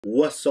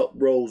What's up,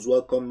 bros?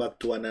 Welcome back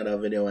to another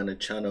video on the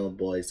channel,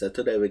 boys. So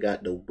today we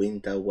got the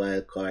winter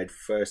wildcard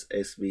first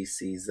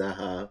SBC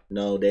Zaha.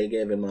 Now they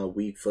gave him a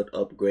weak foot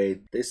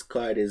upgrade. This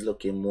card is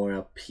looking more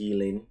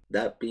appealing.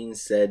 That being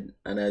said,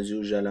 and as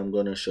usual, I'm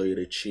gonna show you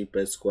the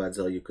cheapest squads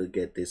how you could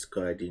get this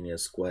card in your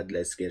squad.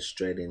 Let's get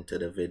straight into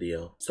the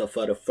video. So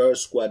for the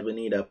first squad, we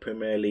need a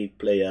Premier League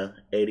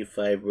player,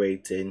 85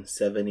 rating,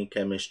 70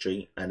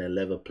 chemistry, and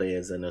 11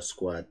 players in the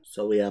squad.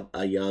 So we have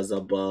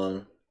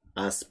Ayazabal,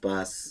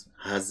 Aspas,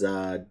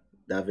 Hazard,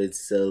 David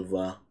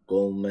Silva,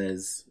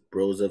 Gomez,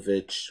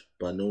 Brozovic,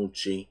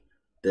 Bonucci,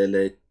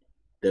 Delit,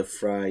 De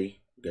Vrij,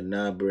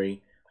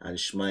 Gnabry, and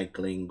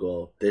Schmeichel in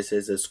goal. This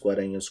is the squad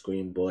on your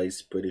screen,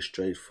 boys. Pretty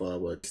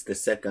straightforward. It's the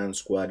second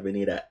squad. We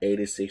need a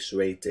 86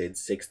 rated,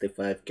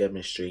 65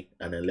 chemistry,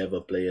 and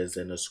 11 players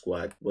in the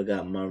squad. We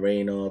got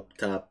Moreno up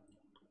top,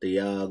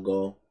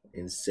 Thiago,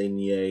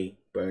 Insigne,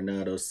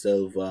 Bernardo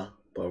Silva,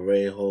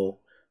 Parejo,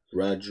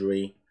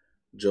 Rodri,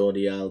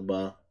 Jordi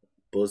Alba,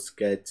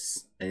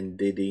 Busquets, and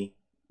Didi,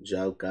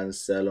 João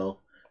Cancelo,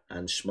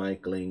 and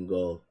Schmeichel in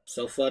goal.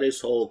 So for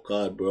this whole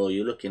card, bro,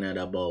 you're looking at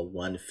about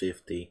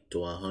 150 to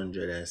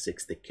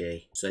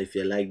 160k. So if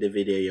you like the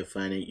video, you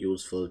find it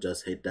useful,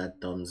 just hit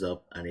that thumbs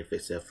up. And if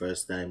it's your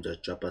first time,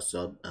 just drop a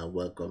sub and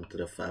welcome to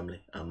the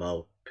family. I'm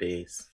out. Peace.